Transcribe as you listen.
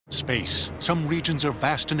Space. Some regions are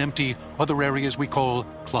vast and empty, other areas we call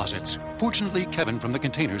closets. Fortunately, Kevin from the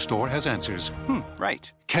Container Store has answers.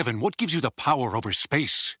 Right. Kevin, what gives you the power over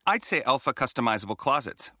space? I'd say Elfa customizable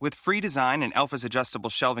closets. With free design and Elfa's adjustable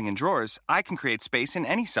shelving and drawers, I can create space in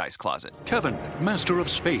any size closet. Kevin, master of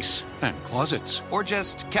space and closets. Or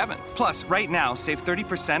just Kevin. Plus, right now, save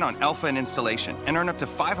 30% on Elfa and installation and earn up to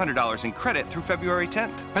 $500 in credit through February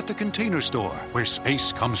 10th. At the Container Store, where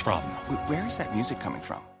space comes from. Where is that music coming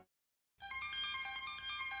from?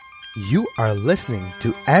 You are listening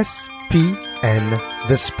to SPN,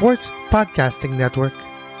 the Sports Podcasting Network.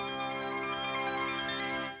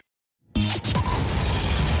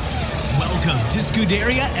 Welcome to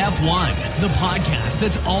Scuderia F1, the podcast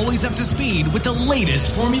that's always up to speed with the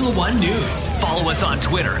latest Formula One news. Follow us on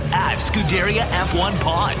Twitter at Scuderia F1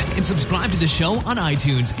 Pod and subscribe to the show on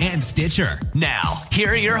iTunes and Stitcher. Now,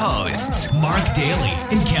 here are your hosts, Mark Daly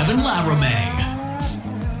and Kevin Laramie.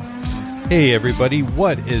 Hey everybody,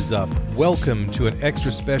 what is up? Welcome to an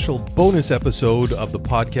extra special bonus episode of the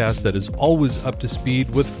podcast that is always up to speed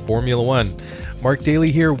with Formula One. Mark Daly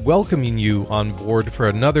here, welcoming you on board for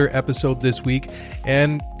another episode this week.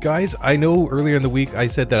 And guys, I know earlier in the week I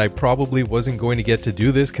said that I probably wasn't going to get to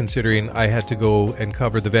do this, considering I had to go and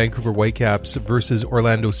cover the Vancouver Whitecaps versus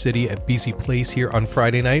Orlando City at BC Place here on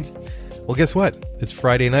Friday night. Well, guess what? It's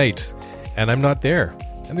Friday night, and I'm not there.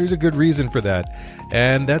 And there's a good reason for that.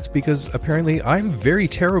 And that's because apparently I'm very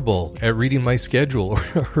terrible at reading my schedule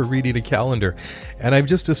or reading a calendar. And I've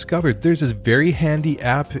just discovered there's this very handy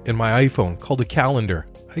app in my iPhone called a calendar.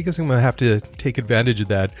 I guess I'm going to have to take advantage of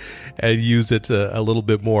that and use it a little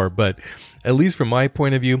bit more. But at least from my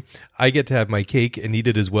point of view, I get to have my cake and eat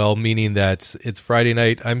it as well, meaning that it's Friday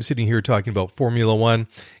night. I'm sitting here talking about Formula One,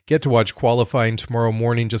 get to watch qualifying tomorrow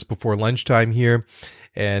morning just before lunchtime here.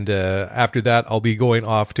 And after that, I'll be going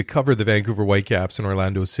off to cover the Vancouver Whitecaps in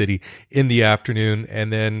Orlando City in the afternoon.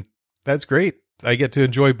 And then that's great. I get to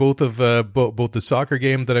enjoy both of both the soccer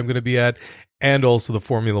game that I'm going to be at and also the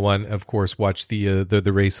Formula One. Of course, watch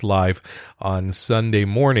the race live on Sunday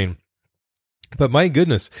morning. But my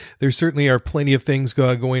goodness, there certainly are plenty of things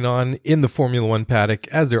going on in the Formula One paddock,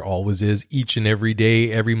 as there always is, each and every day,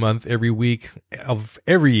 every month, every week of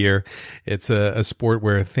every year. It's a sport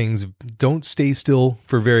where things don't stay still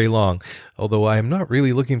for very long. Although I am not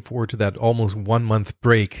really looking forward to that almost 1 month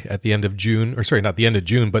break at the end of June, or sorry, not the end of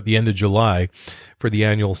June, but the end of July for the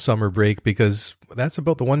annual summer break, because that's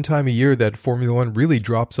about the one time a year that Formula One really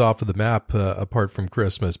drops off of the map apart from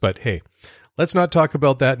Christmas. But hey, let's not talk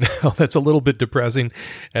about that now. That's a little bit depressing,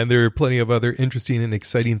 and there are plenty of other interesting and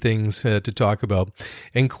exciting things to talk about,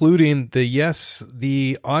 including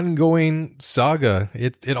the ongoing saga.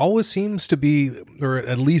 It always seems to be, or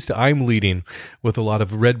at least I'm leading with a lot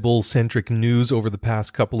of Red Bull-centric news over the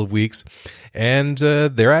past couple of weeks, and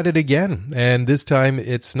they're at it again. And this time,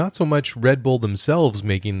 it's not so much Red Bull themselves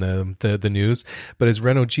making the news, but it's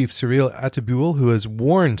Renault chief Cyril Abiteboul, who has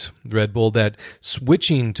warned Red Bull that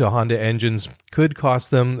switching to Honda engines could cost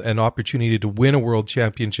them an opportunity to win a world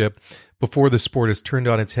championship before the sport is turned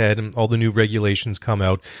on its head and all the new regulations come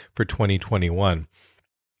out for 2021.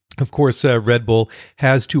 Of course, Red Bull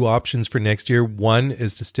has two options for next year. One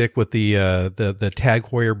is to stick with the Tag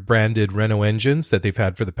Heuer branded Renault engines that they've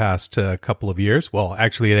had for the past couple of years. Well,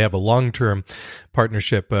 actually, they have a long-term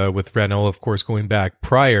partnership with Renault, of course, going back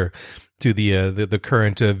prior to the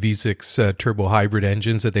current V6 turbo hybrid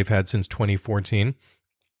engines that they've had since 2014.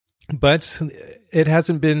 But it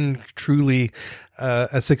hasn't been truly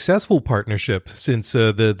a successful partnership since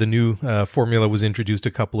the new formula was introduced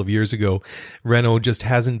a couple of years ago. Renault just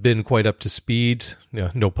hasn't been quite up to speed,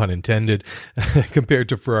 no pun intended, compared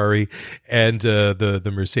to Ferrari and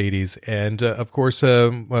the Mercedes. And of course,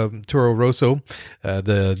 Toro Rosso,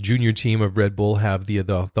 the junior team of Red Bull, have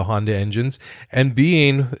the Honda engines. And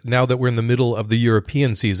being now that we're in the middle of the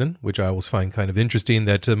European season, which I always find kind of interesting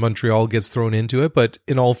that Montreal gets thrown into it, but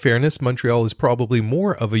in all fairness, Montreal is probably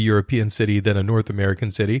more of a European city than a North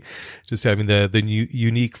American city, just having the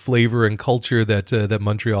unique flavor and culture that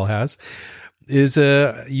Montreal has. Is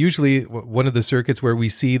usually one of the circuits where we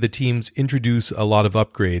see the teams introduce a lot of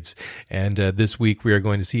upgrades. And this week we are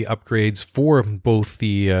going to see upgrades for both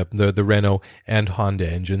the Renault and Honda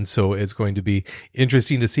engines. So it's going to be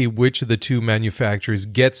interesting to see which of the two manufacturers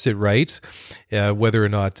gets it right, whether or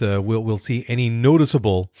not we'll see any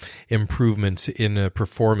noticeable improvement in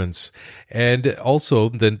performance. And also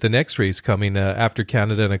the next race coming after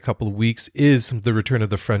Canada in a couple of weeks is the return of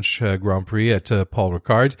the French Grand Prix at Paul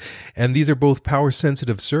Ricard. And these are both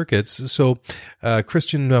power-sensitive circuits. So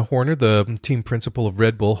Christian Horner, the team principal of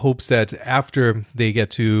Red Bull, hopes that after they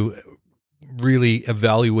get to really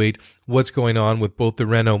evaluate what's going on with both the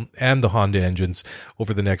Renault and the Honda engines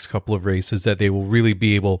over the next couple of races, that they will really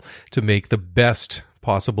be able to make the best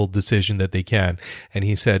possible decision that they can. And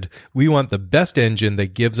he said, we want the best engine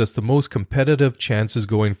that gives us the most competitive chances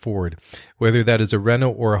going forward. Whether that is a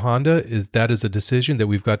Renault or a Honda, that is a decision that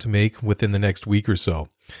we've got to make within the next week or so.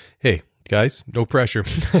 Hey, guys, no pressure.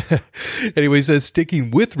 Anyways, sticking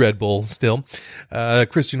with Red Bull still,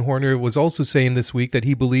 Christian Horner was also saying this week that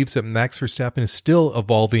he believes that Max Verstappen is still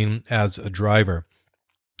evolving as a driver.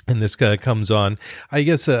 And this comes on, I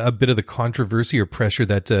guess, a bit of the controversy or pressure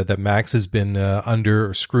that Max has been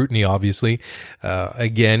under scrutiny, obviously.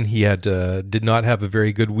 Again, he did not have a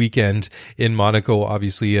very good weekend in Monaco,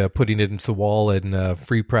 obviously putting it into the wall in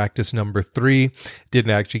free practice number 3.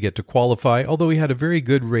 Didn't actually get to qualify, although he had a very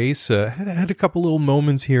good race, had a couple little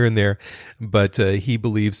moments here and there. But he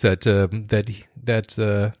believes that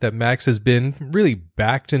Max has been really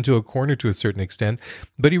backed into a corner to a certain extent.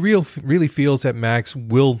 But he really feels that Max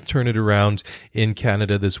will turn it around in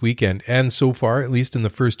Canada this weekend. And so far, at least in the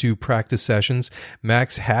first 2 practice sessions,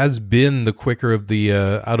 Max has been the quicker of the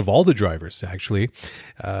out of all the drivers, actually.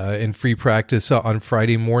 In free practice on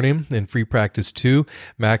Friday morning, in free practice 2,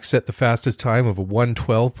 Max set the fastest time of a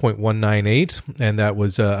 1:12.198, and that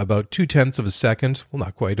was about 0.2 of a second. Well,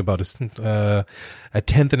 not quite, about a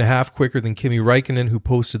tenth and a half quicker than Kimi Räikkönen, who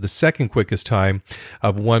posted the second quickest time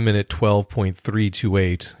of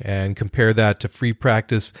 1:12.328. And compare that to free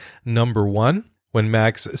practice number 1, when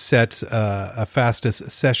Max set a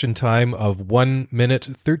fastest session time of 1 minute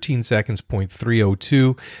 13 seconds,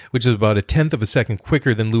 0.302, which is about a tenth of a second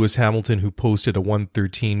quicker than Lewis Hamilton, who posted a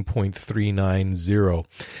 1:13.390.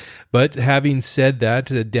 But having said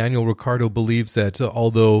that, Daniel Ricciardo believes that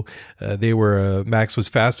although Max was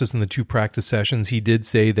fastest in the 2 practice sessions, he did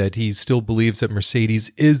say that he still believes that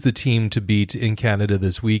Mercedes is the team to beat in Canada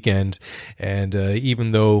this weekend. And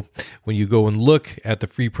even though when you go and look at the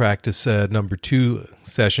free practice number 2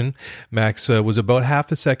 session, Max was about half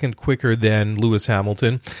a second quicker than Lewis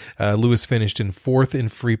Hamilton. Lewis finished in 4th in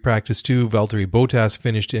free practice 2. Valtteri Bottas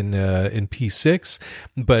finished in P6.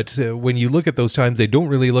 But when you look at those times, they don't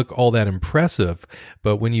really look all that impressive.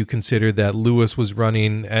 But when you consider that Lewis was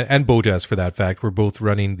running, and Bottas for that fact, were both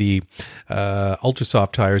running the ultra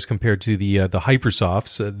soft tires compared to the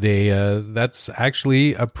hypersofts, that's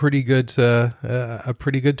actually a pretty good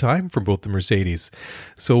time for both the Mercedes.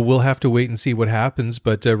 So we'll have to wait and see what happens.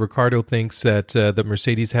 But Ricciardo thinks that the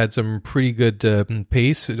Mercedes had some pretty good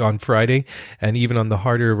pace on Friday, and even on the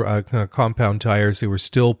harder compound tires, they were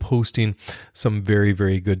still posting some very,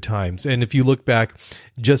 very good times. And if you look back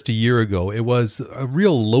just a year ago, it was a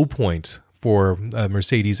real low point for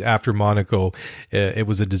Mercedes after Monaco. It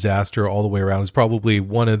was a disaster all the way around. It was probably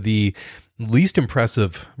one of the least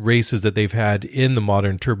impressive races that they've had in the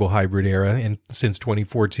modern turbo hybrid era since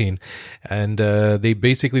 2014. And they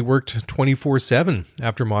basically worked 24/7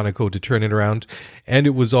 after Monaco to turn it around. And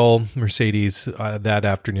it was all Mercedes that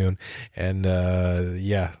afternoon. And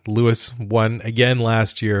Lewis won again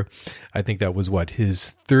last year. I think that was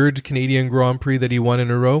his 3rd Canadian Grand Prix that he won in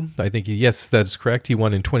a row. I think, yes, that's correct. He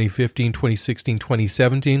won in 2015, 2016,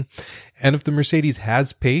 2017. And if the Mercedes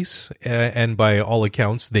has pace, and by all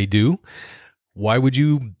accounts they do, why would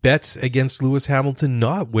you bet against Lewis Hamilton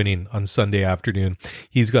not winning on Sunday afternoon?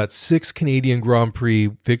 He's got 6 Canadian Grand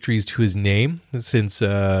Prix victories to his name since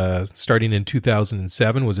starting in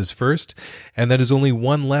 2007 was his first, and that is only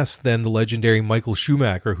 1 less than the legendary Michael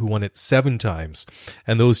Schumacher, who won it 7 times.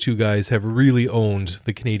 And those 2 guys have really owned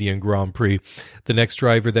the Canadian Grand Prix. The next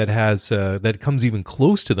driver that has that comes even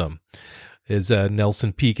close to them is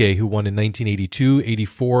Nelson Piquet, who won in 1982,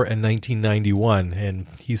 84, and 1991. And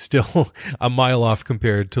he's still a mile off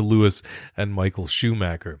compared to Lewis and Michael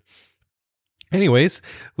Schumacher. Anyways,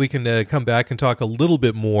 we can come back and talk a little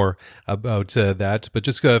bit more about that, but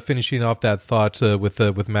just finishing off that thought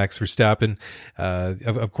with Max Verstappen.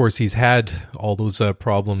 Of course, he's had all those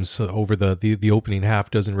problems over the opening half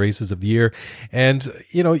dozen races of the year, and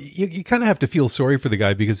you kind of have to feel sorry for the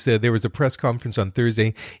guy, because there was a press conference on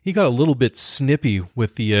Thursday. He got a little bit snippy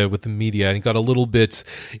with the media, and he got a little bit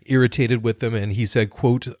irritated with them, and he said,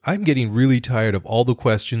 quote, "I'm getting really tired of all the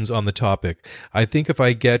questions on the topic. I think if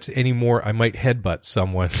I get any more, I might headbutt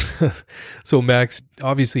someone." So Max,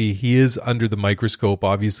 obviously he is under the microscope.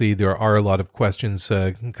 Obviously there are a lot of questions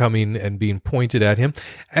coming and being pointed at him,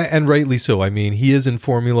 and rightly so. I mean, he is in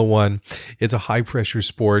Formula One. It's a high pressure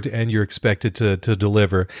sport, and you're expected to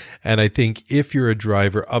deliver. And I think if you're a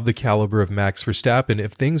driver of the caliber of Max Verstappen,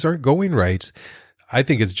 if things aren't going right, I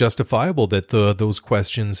think it's justifiable that those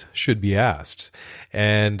questions should be asked.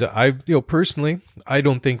 And I, personally, I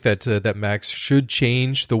don't think that that Max should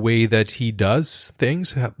change the way that he does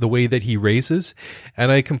things, the way that he races.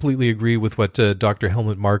 And I completely agree with what Dr.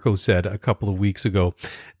 Helmut Marko said a couple of weeks ago,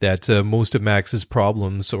 that most of Max's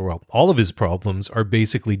problems, or all of his problems, are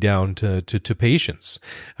basically down to patience.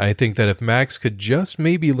 I think that if Max could just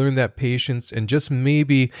maybe learn that patience and just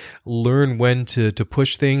maybe learn when to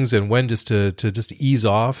push things and when just to just ease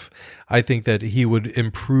off, I think that he would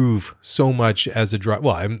improve so much as a driver.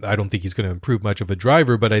 Well, I don't think he's going to improve much of a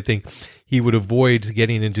driver, but I think he would avoid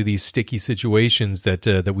getting into these sticky situations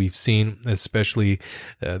that we've seen, especially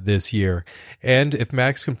this year. And if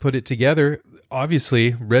Max can put it together,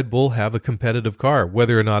 obviously Red Bull have a competitive car.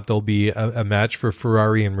 Whether or not there'll be a match for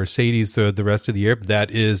Ferrari and Mercedes the rest of the year,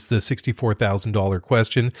 that is the $64,000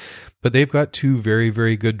 question. But they've got two very,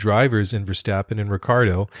 very good drivers in Verstappen and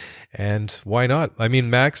Ricciardo. And why not? I mean,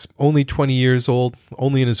 Max, only 20 years old,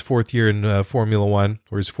 only in his fourth year in Formula One,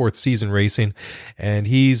 or his fourth season racing. And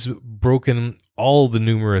he's broken all the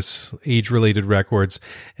numerous age-related records,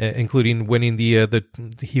 including winning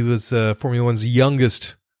he was Formula One's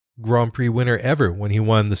youngest Grand Prix winner ever when he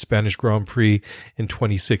won the Spanish Grand Prix in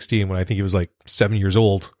 2016, when I think he was like 7 years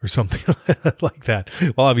old or something like that.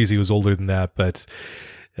 Well, obviously he was older than that, but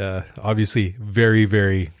obviously very,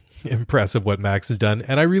 very impressive what Max has done.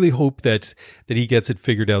 And I really hope that he gets it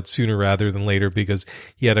figured out sooner rather than later, because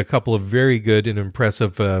he had a couple of very good and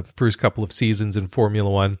impressive first couple of seasons in Formula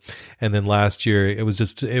One. And then last year, it was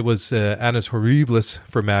annus horribilis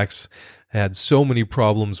for Max. Had so many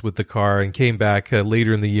problems with the car and came back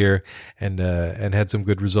later in the year and had some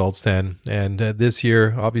good results then. And this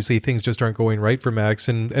year, obviously, things just aren't going right for Max,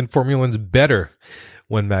 and Formula One's better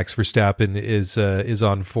when Max Verstappen is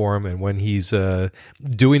on form and when he's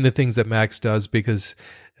doing the things that Max does, because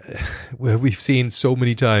we've seen so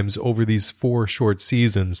many times over these 4 short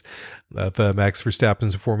seasons of Max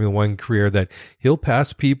Verstappen's Formula One career that he'll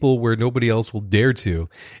pass people where nobody else will dare to,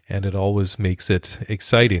 and it always makes it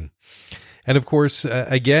exciting. And of course,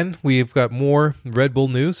 again, we've got more Red Bull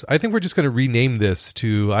news. I think we're just going to rename this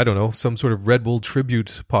to, I don't know, some sort of Red Bull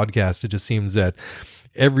tribute podcast. It just seems that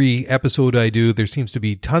every episode I do, there seems to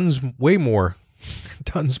be tons more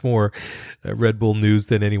Red Bull news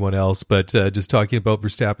than anyone else. But just talking about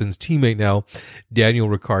Verstappen's teammate now, Daniel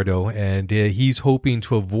Ricciardo, and he's hoping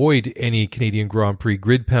to avoid any Canadian Grand Prix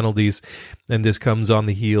grid penalties. And this comes on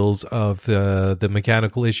the heels of the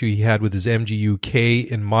mechanical issue he had with his MGU-K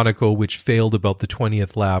in Monaco, which failed about the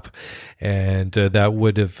 20th lap. And that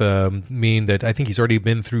would have mean that I think he's already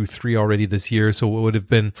been through 3 already this year. So it would have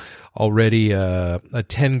been already a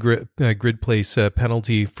 10 grid place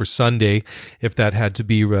penalty for Sunday if that had to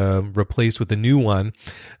be replaced with a new one.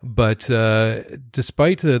 But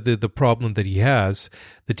despite the problem that he has,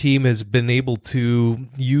 the team has been able to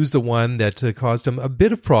use the one that caused him a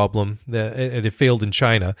bit of problem, and it failed in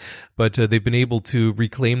China, but they've been able to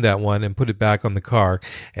reclaim that one and put it back on the car.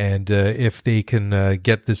 And if they can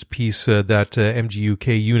get this piece, that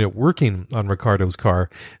MGU-K unit working on Ricciardo's car,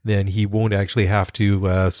 then he won't actually have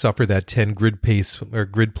to suffer that 10 grid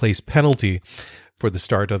place penalty for the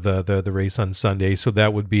start of the race on Sunday. So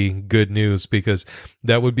that would be good news, because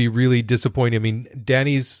that would be really disappointing. I mean,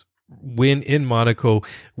 Danny's win in Monaco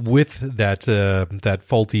with that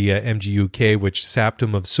faulty MGU-K, which sapped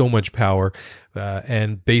him of so much power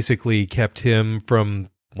and basically kept him from,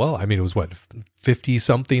 well, I mean, it was 50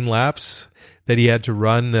 something laps that he had to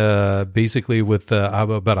run basically with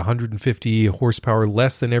about 150 horsepower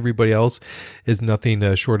less than everybody else is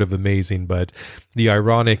nothing short of amazing. But the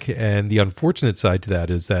ironic and the unfortunate side to that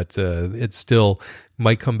is that it still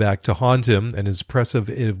might come back to haunt him, and as impressive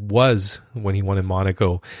it was when he won in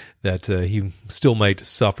Monaco, that he still might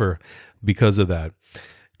suffer because of that.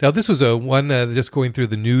 Now, this was one just going through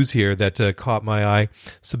the news here that caught my eye.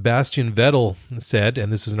 Sebastian Vettel said,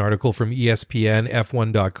 and this is an article from ESPN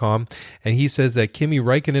F1.com, and he says that Kimi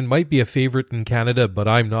Räikkönen might be a favorite in Canada, but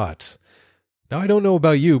I'm not. Now, I don't know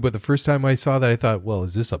about you, but the first time I saw that, I thought, well,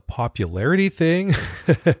 is this a popularity thing?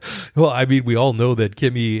 Well, I mean, we all know that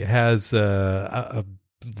Kimi has a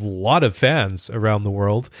lot of fans around the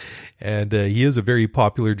world, and he is a very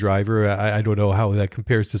popular driver. I don't know how that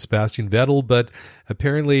compares to Sebastian Vettel, but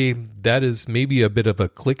apparently that is maybe a bit of a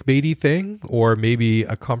clickbaity thing, or maybe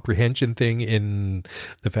a comprehension thing in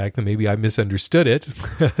the fact that maybe I misunderstood it.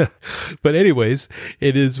 But anyways,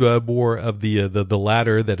 it is more of the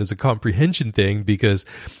latter, that is a comprehension thing, because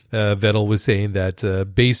Vettel was saying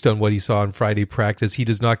that based on what he saw in Friday practice, he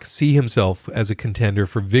does not see himself as a contender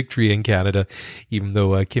for victory in Canada, even though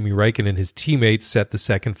Kimi Räikkönen, his teammate, set the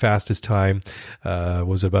second fastest time,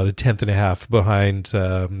 was about a tenth and a half behind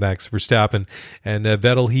Max Verstappen. And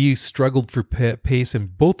Vettel, he struggled for pace in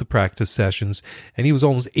both the practice sessions, and he was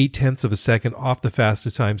almost 0.8 of a second off the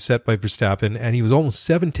fastest time set by Verstappen, and he was almost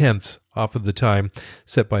 0.7 off of the time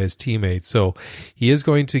set by his teammates. So he is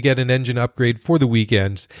going to get an engine upgrade for the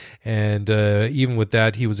weekend. And even with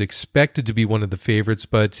that, he was expected to be one of the favorites,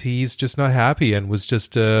 but he's just not happy and was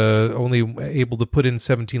just only able to put in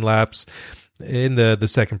 17 laps in the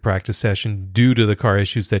second practice session due to the car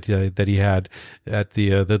issues that he had at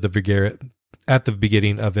at the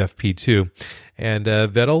beginning of FP2. And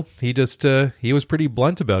Vettel, he was pretty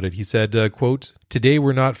blunt about it. He said, quote, "Today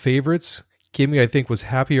we're not favorites. Kimi, I think, was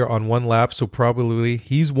happier on one lap, so probably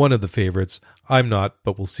he's one of the favorites. I'm not,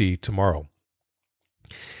 but we'll see tomorrow."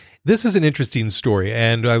 This is an interesting story,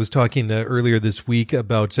 and I was talking earlier this week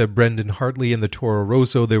about Brendan Hartley and the Toro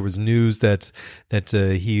Rosso. There was news that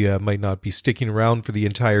he might not be sticking around for the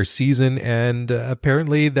entire season, and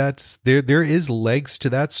apparently that there is legs to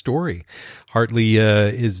that story. Hartley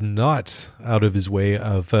is not out of his way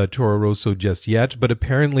of Toro Rosso just yet, but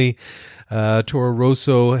apparently Toro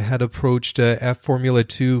Rosso had approached Formula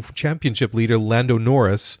 2 championship leader Lando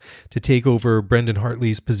Norris to take over Brendan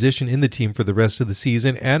Hartley's position in the team for the rest of the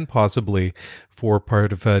season and possibly for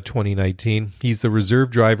part of 2019. He's the reserve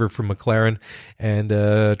driver for McLaren, and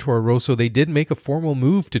Toro Rosso, they did make a formal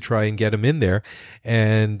move to try and get him in there,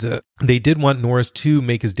 and they did want Norris to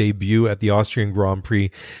make his debut at the Austrian Grand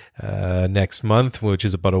Prix next month, which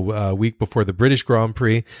is about a week before the British Grand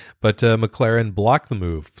Prix, but McLaren blocked the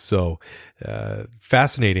move. So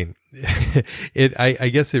fascinating. I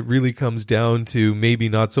guess it really comes down to maybe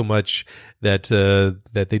not so much that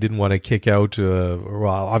they didn't want to kick out, well,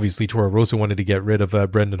 obviously Toro Rosso wanted to get rid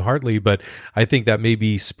of Brendan Hartley, but I think that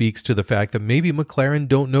maybe speaks to the fact that maybe McLaren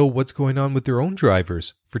don't know what's going on with their own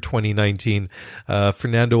drivers for 2019.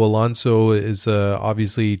 Fernando Alonso is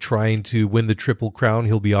obviously trying to win the Triple Crown.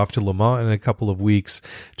 He'll be off to Le Mans in a couple of weeks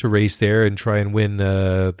to race there and try and win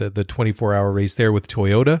the 24-hour race there with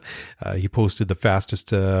Toyota. He posted the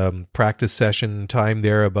fastest practice session time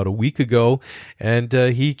there about a week ago, and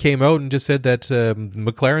he came out and just said that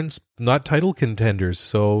McLaren's not title contenders,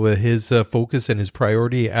 so his focus and his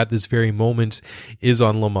priority at this very moment is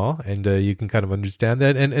on Le Mans, and you can kind of understand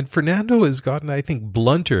that. And Fernando has gotten, I think,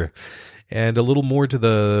 blunter and a little more to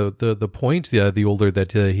the point. The older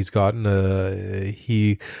that he's gotten,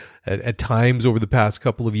 he at times over the past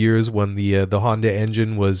couple of years, when the Honda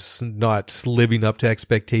engine was not living up to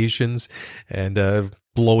expectations and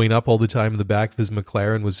blowing up all the time in the back of his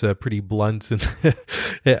McLaren, was pretty blunt, and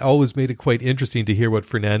it always made it quite interesting to hear what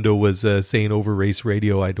Fernando was saying over race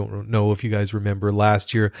radio. I don't know if you guys remember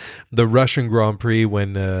last year, the Russian Grand Prix,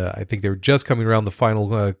 when I think they were just coming around the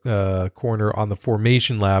final corner on the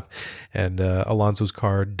formation lap, and Alonso's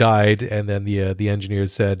car died, and then the engineer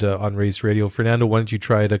said on race radio, "Fernando, why don't you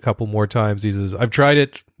try it a couple more times?" He says, "I've tried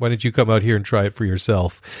it. Why don't you come out here and try it for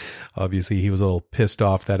yourself?" Obviously, he was a little pissed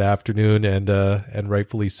off that afternoon, and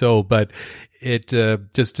rightfully so. But it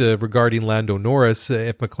just regarding Lando Norris,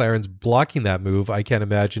 if McLaren's blocking that move, I can't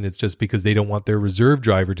imagine it's just because they don't want their reserve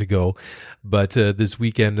driver to go. But this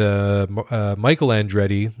weekend, Michael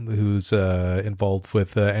Andretti, who's involved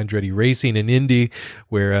with Andretti Racing in Indy,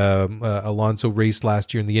 where Alonso raced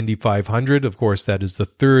last year in the Indy 500. Of course, that is the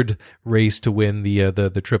third race to win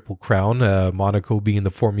the Triple Crown, Monaco being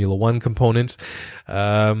the Formula One component,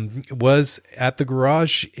 was at the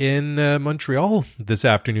garage in Montreal this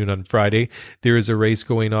afternoon on Friday. There is a race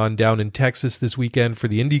going on down in Texas this weekend for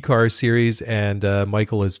the IndyCar series, and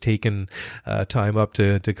Michael has taken time up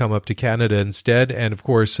to come up to Canada instead. And of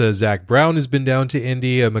course, Zach Brown has been down to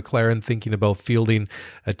Indy. McLaren thinking about fielding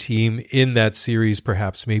a team in that series,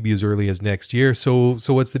 perhaps maybe as early as next year. So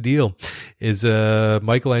what's the deal? Is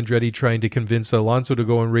Michael Andretti trying to convince Alonso to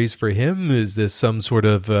go and race for him? Is this some sort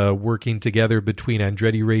of working together between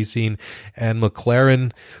Andretti Racing and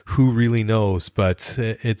McLaren? Who really knows? But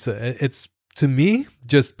it's to me,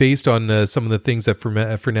 just based on some of the things that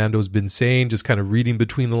Fernando's been saying, just kind of reading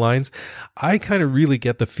between the lines, I kind of really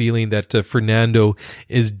get the feeling that Fernando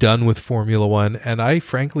is done with Formula One, and I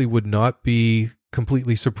frankly would not be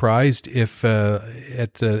completely surprised if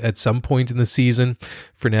at some point in the season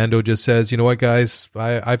Fernando just says, "You know what, guys,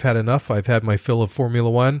 I've had enough. I've had my fill of Formula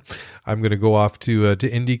One. I'm going to go off to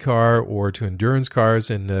IndyCar or to endurance cars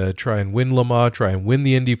and try and win Le Mans, try and win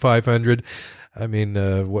the Indy 500. I mean,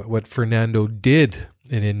 what Fernando did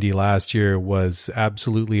in Indy last year was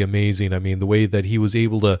absolutely amazing. I mean, the way that he was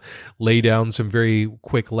able to lay down some very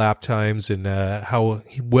quick lap times and how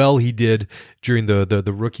well he did during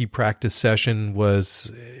the rookie practice session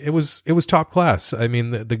was top class. I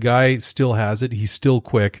mean, the guy still has it. He's still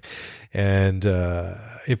quick. And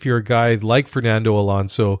if you're a guy like Fernando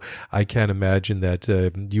Alonso, I can't imagine that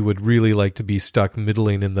you would really like to be stuck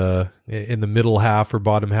middling in the middle half or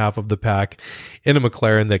bottom half of the pack in a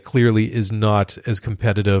McLaren that clearly is not as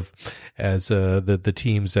competitive as the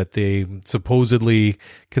teams that they supposedly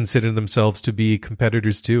consider themselves to be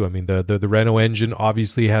competitors to. I mean, the Renault engine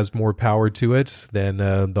obviously has more power to it than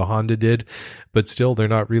the Honda did, but still they're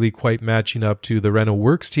not really quite matching up to the Renault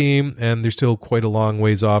Works team, and they're still quite a long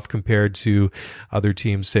ways off compared to other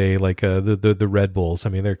teams, say like the Red Bulls. I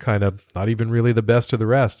mean, they're kind of not even really the best of the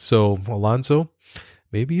rest. So Alonso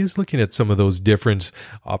maybe is looking at some of those different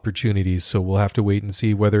opportunities. So we'll have to wait and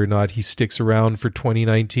see whether or not he sticks around for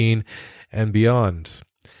 2019 and beyond.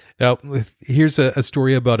 Now, here's a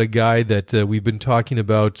story about a guy that we've been talking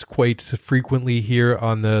about quite frequently here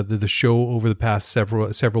on the show over the past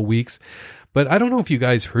several weeks. But I don't know if you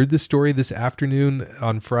guys heard this story this afternoon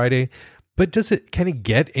on Friday. But can it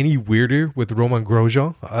get any weirder with Romain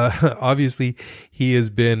Grosjean? Obviously, he has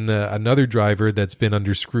been another driver that's been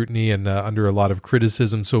under scrutiny and under a lot of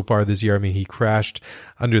criticism so far this year. I mean, he crashed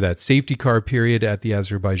under that safety car period at the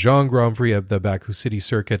Azerbaijan Grand Prix at the Baku City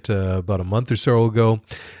Circuit about a month or so ago.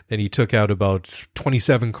 Then he took out about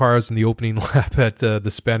 27 cars in the opening lap at the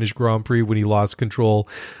Spanish Grand Prix when he lost control.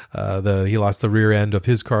 He lost the rear end of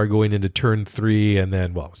his car going into turn 3, and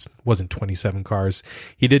then, well, it wasn't 27 cars.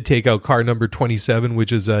 He did take out car number 27,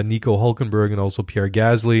 which is Nico Hülkenberg and also Pierre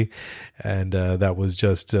Gasly, and that was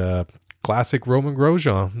just classic Romain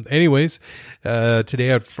Grosjean. Anyways,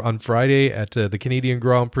 today on Friday at the Canadian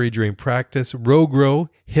Grand Prix during practice, Rogro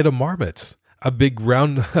hit a marmot, a big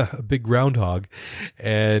groundhog,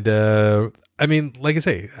 and I mean, like I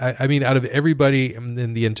say, I mean, out of everybody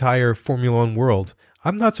in the entire Formula One world,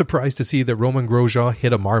 I'm not surprised to see that Romain Grosjean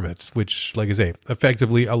hit a marmot, which, like I say,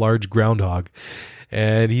 effectively a large groundhog.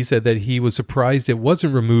 And he said that he was surprised it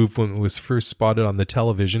wasn't removed when it was first spotted on the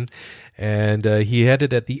television. And he had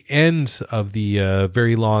it at the end of the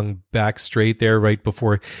very long back straight there, right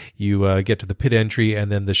before you get to the pit entry, and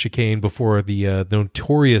then the chicane before the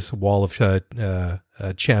notorious Wall of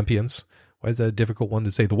Champions. Why is that a difficult one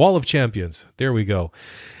to say? The Wall of Champions. There we go.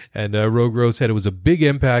 And Rogro said it was a big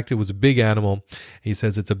impact. It was a big animal. He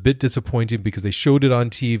says it's a bit disappointing because they showed it on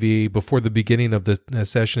TV before the beginning of the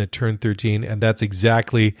session at turn 13, and that's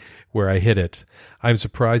exactly where I hit it. I'm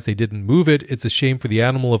surprised they didn't move it. It's a shame for the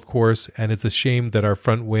animal, of course, and it's a shame that our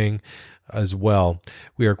front wing as well.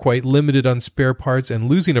 We are quite limited on spare parts, and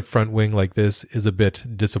losing a front wing like this is a bit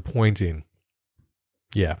disappointing.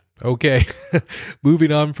 Yeah. Okay.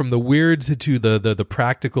 Moving on from the weird to the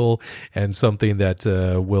practical, and something that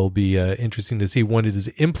will be interesting to see when it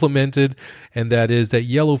is implemented, and that is that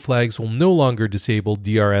yellow flags will no longer disable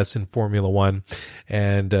DRS in Formula One,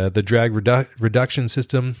 and the drag reduction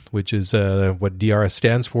system, which is what DRS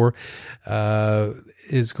stands for,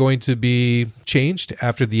 is going to be changed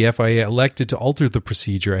after the FIA elected to alter the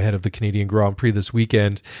procedure ahead of the Canadian Grand Prix this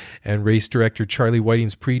weekend. And race director Charlie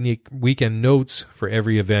Whiting's pre-weekend notes for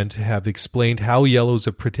every event have explained how yellows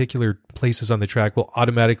at particular places on the track will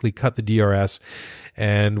automatically cut the DRS.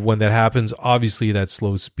 And when that happens, obviously that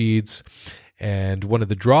slows speeds. And one of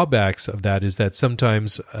the drawbacks of that is that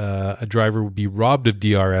sometimes a driver will be robbed of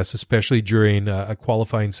DRS, especially during a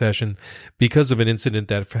qualifying session, because of an incident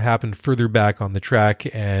that happened further back on the track,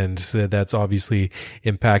 and that's obviously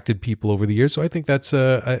impacted people over the years. So I think that's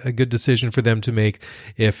a good decision for them to make.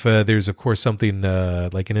 If there's, of course, something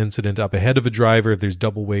like an incident up ahead of a driver, if there's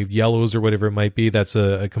double waved yellows or whatever it might be, that's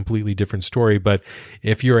a completely different story. But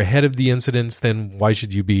if you're ahead of the incident, then why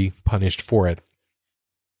should you be punished for it?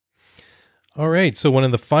 All right, so one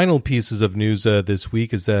of the final pieces of news this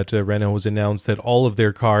week is that Renault has announced that all of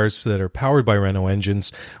their cars that are powered by Renault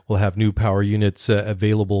engines will have new power units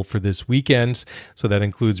available for this weekend. So that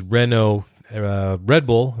includes Renault, Red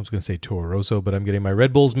Bull, I was going to say Toro Rosso, but I'm getting my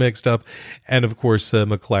Red Bulls mixed up, and of course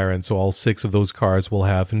McLaren. So all 6 of those cars will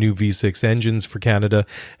have new V6 engines for Canada,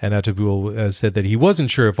 and Attabul said that he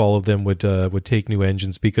wasn't sure if all of them would take new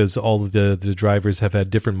engines because all of the drivers have had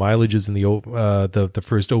different mileages in the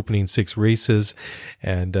first opening 6 races,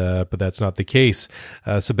 and but that's not the case.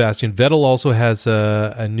 Sebastian Vettel also has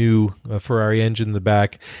a new Ferrari engine in the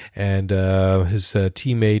back, and his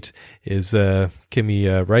teammate is Kimi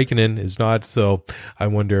Räikkönen is not. So I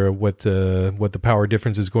wonder what the power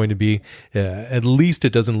difference is going to be. At least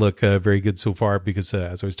it doesn't look very good so far, because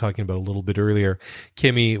as I was talking about a little bit earlier,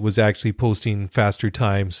 Kimi was actually posting faster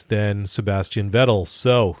times than Sebastian Vettel.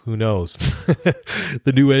 So who knows?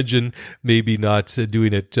 The new engine maybe not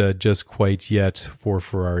doing it just quite yet for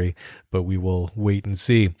Ferrari, but we will wait and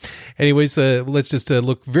see. Anyways, let's just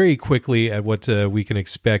look very quickly at what we can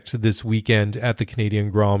expect this weekend at the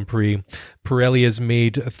Canadian Grand Prix. Pirelli has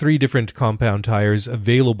made 3 different compound tires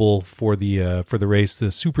available for the race: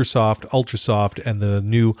 the Super Soft, Ultra Soft, and the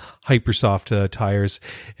new Hyper Soft tires.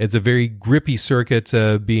 It's a very grippy circuit,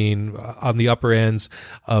 being on the upper ends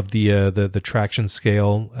of the traction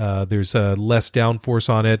scale. There's less downforce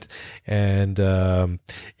on it, and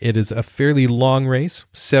it is a fairly long race,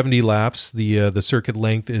 70 laps. The circuit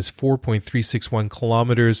length is 4.361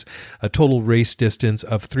 kilometers, a total race distance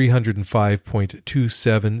of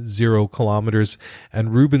 305.270 kilometers,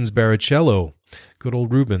 and Rubens Barrichello, good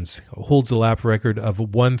old Rubens, holds a lap record of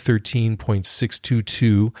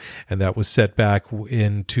 113.622, and that was set back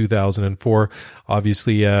in 2004.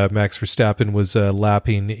 Obviously, Max Verstappen was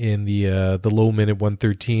lapping in the low minute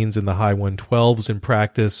 113s and the high 112s in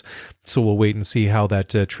practice, so we'll wait and see how that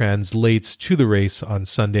translates to the race on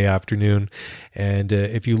Sunday afternoon. And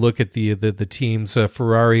if you look at the teams,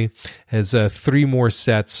 Ferrari has 3 more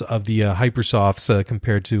sets of the Hypersofts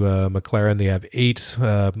compared to McLaren. They have 8.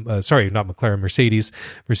 Mercedes.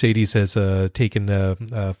 Mercedes has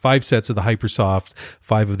taken 5 sets of the Hypersoft,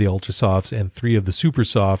 5 of the Ultrasofts, and 3 of the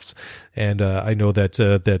Supersofts. And I know that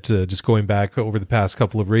just going back over the past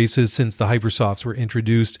couple of races since the Hypersofts were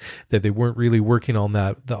introduced, that they weren't really working on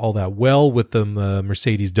that all that well with the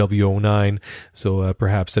Mercedes W09. So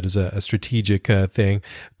perhaps that is a strategic thing.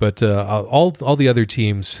 But all the other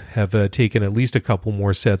teams have taken at least a couple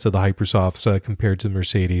more sets of the Hypersofts compared to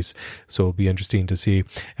Mercedes. So it'll be interesting to see.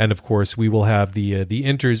 And of course, we will have the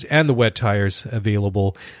inters and the wet tires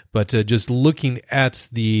available. But just looking at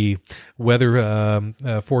the weather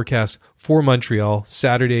forecast for Montreal,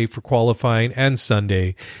 Saturday for qualifying and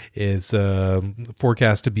Sunday is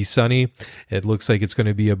forecast to be sunny. It looks like it's going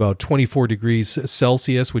to be about 24 degrees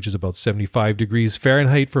Celsius, which is about 75 degrees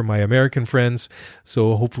Fahrenheit for my American friends.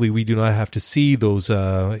 So hopefully we do not have to see those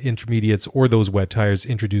intermediates or those wet tires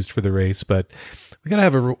introduced for the race. But we got to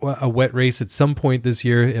have a wet race at some point this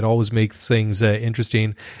year. It always makes things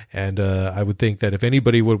interesting. And I would think that if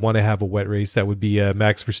anybody would want to have a wet race, that would be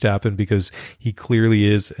Max Verstappen, because he clearly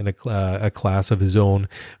is in a class of his own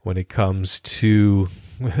when it comes to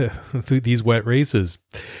these wet races.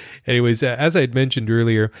 Anyways, as I had mentioned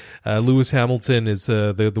earlier, Lewis Hamilton is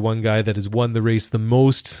the one guy that has won the race the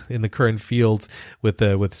most in the current field,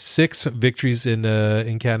 with 6 victories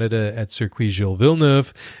in Canada at Circuit Gilles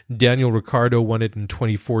Villeneuve. Daniel Ricciardo won it in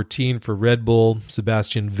 2014 for Red Bull.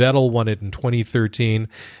 Sebastian Vettel won it in 2013,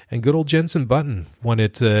 and good old Jenson Button won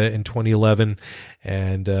it in 2011.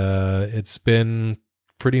 And it's been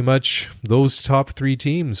pretty much those top 3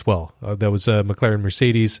 teams. Well, that was McLaren,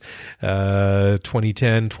 Mercedes,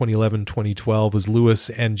 2010, 2011, 2012 was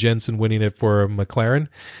Lewis and Jenson winning it for McLaren.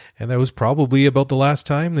 And that was probably about the last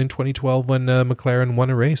time in 2012 when McLaren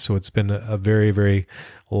won a race. So it's been a very, very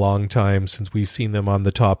long time since we've seen them on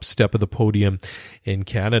the top step of the podium in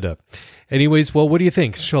Canada. Anyways, well, what do you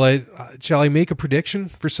think? Shall I make a prediction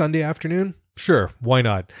for Sunday afternoon? Sure, why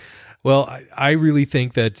not? Well, I really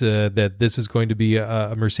think that this is going to be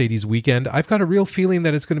a Mercedes weekend. I've got a real feeling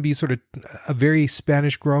that it's going to be sort of a very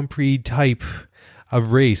Spanish Grand Prix type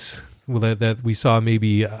of race that we saw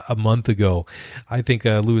maybe a month ago. I think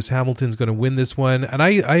Lewis Hamilton's going to win this one, and I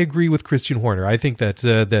agree with Christian Horner. I think that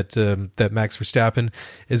Max Verstappen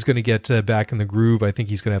is going to get back in the groove. I think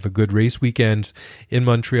he's going to have a good race weekend in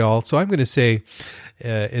Montreal. So I'm going to say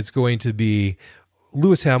it's going to be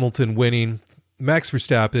Lewis Hamilton winning, Max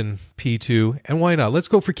Verstappen, P2, and why not? Let's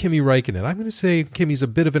go for Kimi Räikkönen. I'm going to say Kimi's a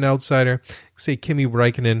bit of an outsider. Say Kimi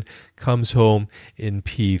Räikkönen comes home in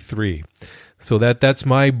P3. So that's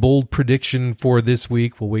my bold prediction for this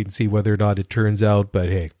week. We'll wait and see whether or not it turns out. But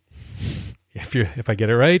hey, if I get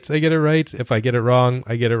it right, I get it right. If I get it wrong,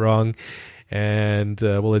 I get it wrong. And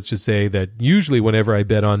well, let's just say that usually whenever I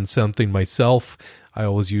bet on something myself, I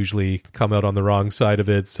always usually come out on the wrong side of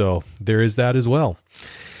it. So there is that as well.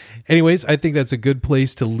 Anyways, I think that's a good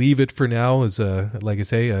place to leave it for now. Is like I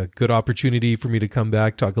say, a good opportunity for me to come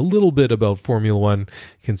back, talk a little bit about Formula One,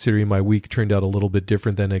 considering my week turned out a little bit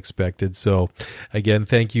different than expected. So again,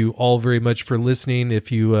 thank you all very much for listening.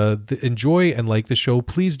 If you enjoy and like the show,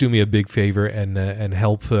 please do me a big favor and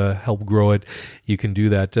help grow it. You can do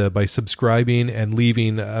that by subscribing and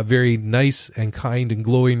leaving a very nice and kind and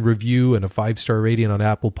glowing review and a 5-star rating on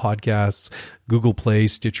Apple Podcasts, Google Play,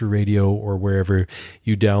 Stitcher Radio, or wherever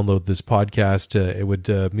you download this podcast. It would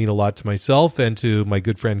mean a lot to myself and to my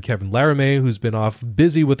good friend Kevin Laramie, who's been off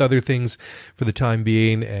busy with other things for the time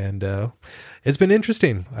being. And it's been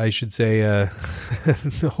interesting, I should say,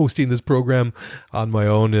 hosting this program on my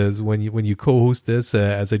own. Is when you co-host this,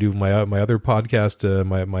 as I do my other podcast,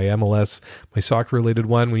 my MLS, my soccer-related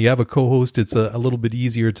one. When you have a co-host, it's a little bit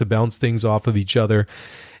easier to bounce things off of each other.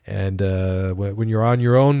 And when you're on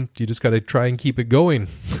your own, you just got to try and keep it going.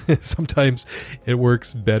 Sometimes it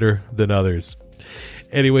works better than others.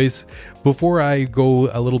 Anyways, before I go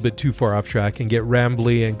a little bit too far off track and get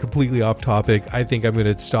rambly and completely off topic, I think I'm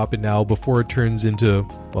going to stop it now before it turns into,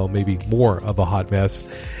 well, maybe more of a hot mess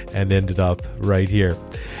and ended up right here.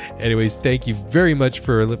 Anyways, thank you very much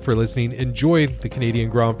for listening. Enjoy the Canadian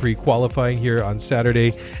Grand Prix qualifying here on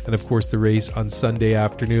Saturday and, of course, the race on Sunday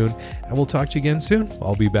afternoon. And we'll talk to you again soon.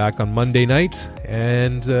 I'll be back on Monday night,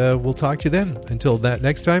 and we'll talk to you then. Until that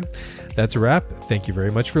next time, that's a wrap. Thank you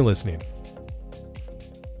very much for listening.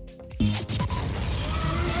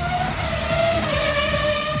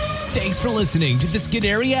 Thanks for listening to the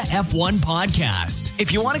Scuderia F1 podcast.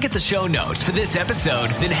 If you want to get the show notes for this episode,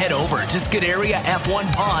 then head over to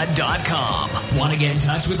ScuderiaF1pod.com. Want to get in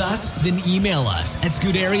touch with us? Then email us at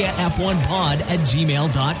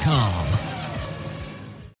ScuderiaF1pod@gmail.com.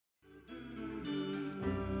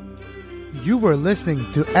 You were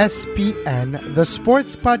listening to SPN, the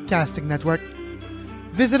Sports Podcasting Network.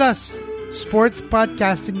 Visit us,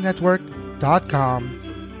 sportspodcastingnetwork.com.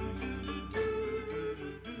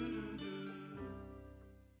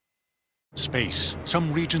 Space.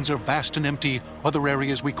 Some regions are vast and empty, other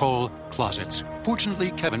areas we call closets. Fortunately,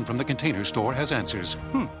 Kevin from the Container Store has answers.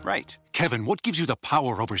 Right. Kevin, what gives you the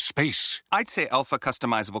power over space? I'd say Elfa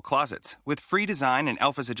customizable closets. With free design and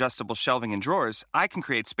Elfa's adjustable shelving and drawers, I can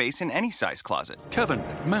create space in any size closet. Kevin,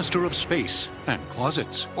 master of space and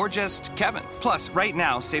closets. Or just Kevin. Plus, right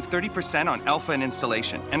now, save 30% on Elfa and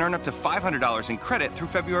installation and earn up to $500 in credit through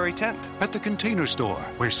February 10th. At the Container Store,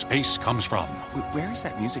 where space comes from. Where is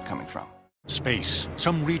that music coming from? Space.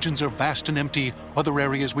 Some regions are vast and empty, other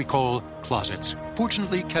areas we call closets.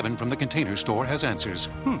 Fortunately, Kevin from the Container Store has answers.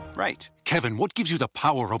 Right. Kevin, what gives you the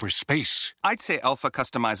power over space? I'd say Elfa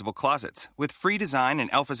customizable closets. With free design and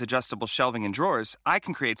Elfa's adjustable shelving and drawers, I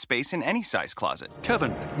can create space in any size closet.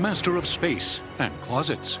 Kevin, master of space and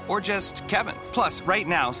closets. Or just Kevin. Plus, right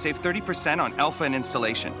now, save 30% on Elfa and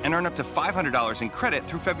installation and earn up to $500 in credit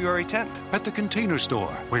through February 10th. At the Container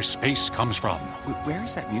Store, where space comes from. Where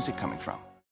is that music coming from?